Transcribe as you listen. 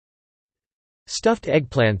Stuffed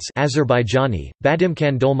eggplants Azerbaijani,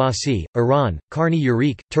 badimkan dolmasi, Iran, karni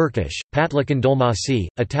yurik, Turkish, patlıcan dolmasi,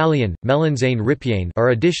 Italian, melanzane ripiene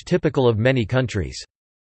are a dish typical of many countries.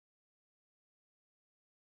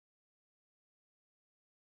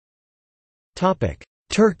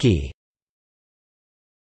 Turkey.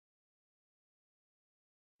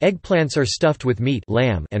 Eggplants are stuffed with meat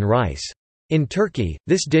lamb and rice. In Turkey,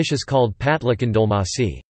 this dish is called patlıcan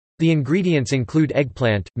dolmasi. The ingredients include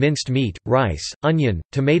eggplant, minced meat, rice, onion,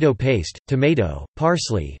 tomato paste, tomato,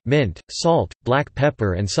 parsley, mint, salt, black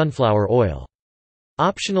pepper and sunflower oil.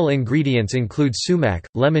 Optional ingredients include sumac,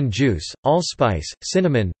 lemon juice, allspice,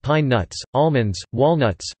 cinnamon, pine nuts, almonds,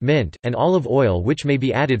 walnuts, mint, and olive oil which may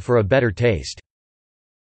be added for a better taste.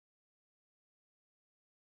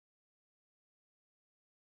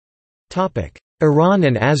 Iran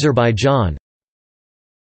and Azerbaijan.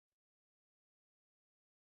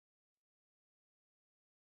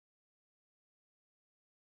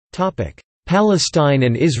 Palestine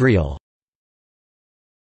and Israel.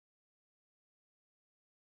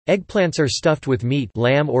 Eggplants are stuffed with meat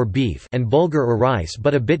lamb or beef and bulgur or rice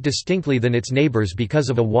but a bit distinctly than its neighbors because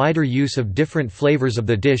of a wider use of different flavors of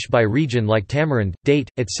the dish by region like tamarind, date,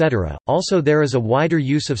 etc. Also there is a wider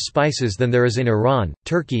use of spices than there is in Iran,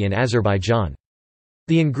 Turkey and Azerbaijan.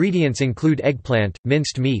 The ingredients include eggplant,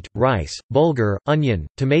 minced meat, rice, bulgur, onion,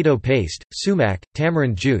 tomato paste, sumac,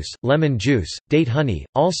 tamarind juice, lemon juice, date honey,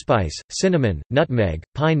 allspice, cinnamon, nutmeg,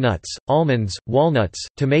 pine nuts, almonds, walnuts,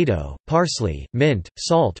 tomato, parsley, mint,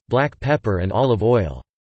 salt, black pepper and olive oil.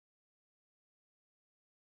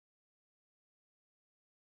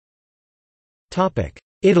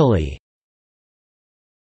 Italy.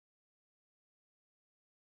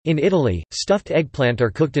 In Italy, stuffed eggplant are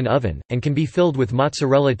cooked in oven, and can be filled with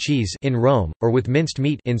mozzarella cheese in Rome, or with minced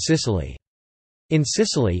meat in Sicily. In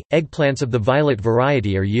Sicily, eggplants of the violet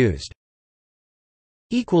variety are used.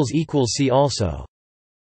 See also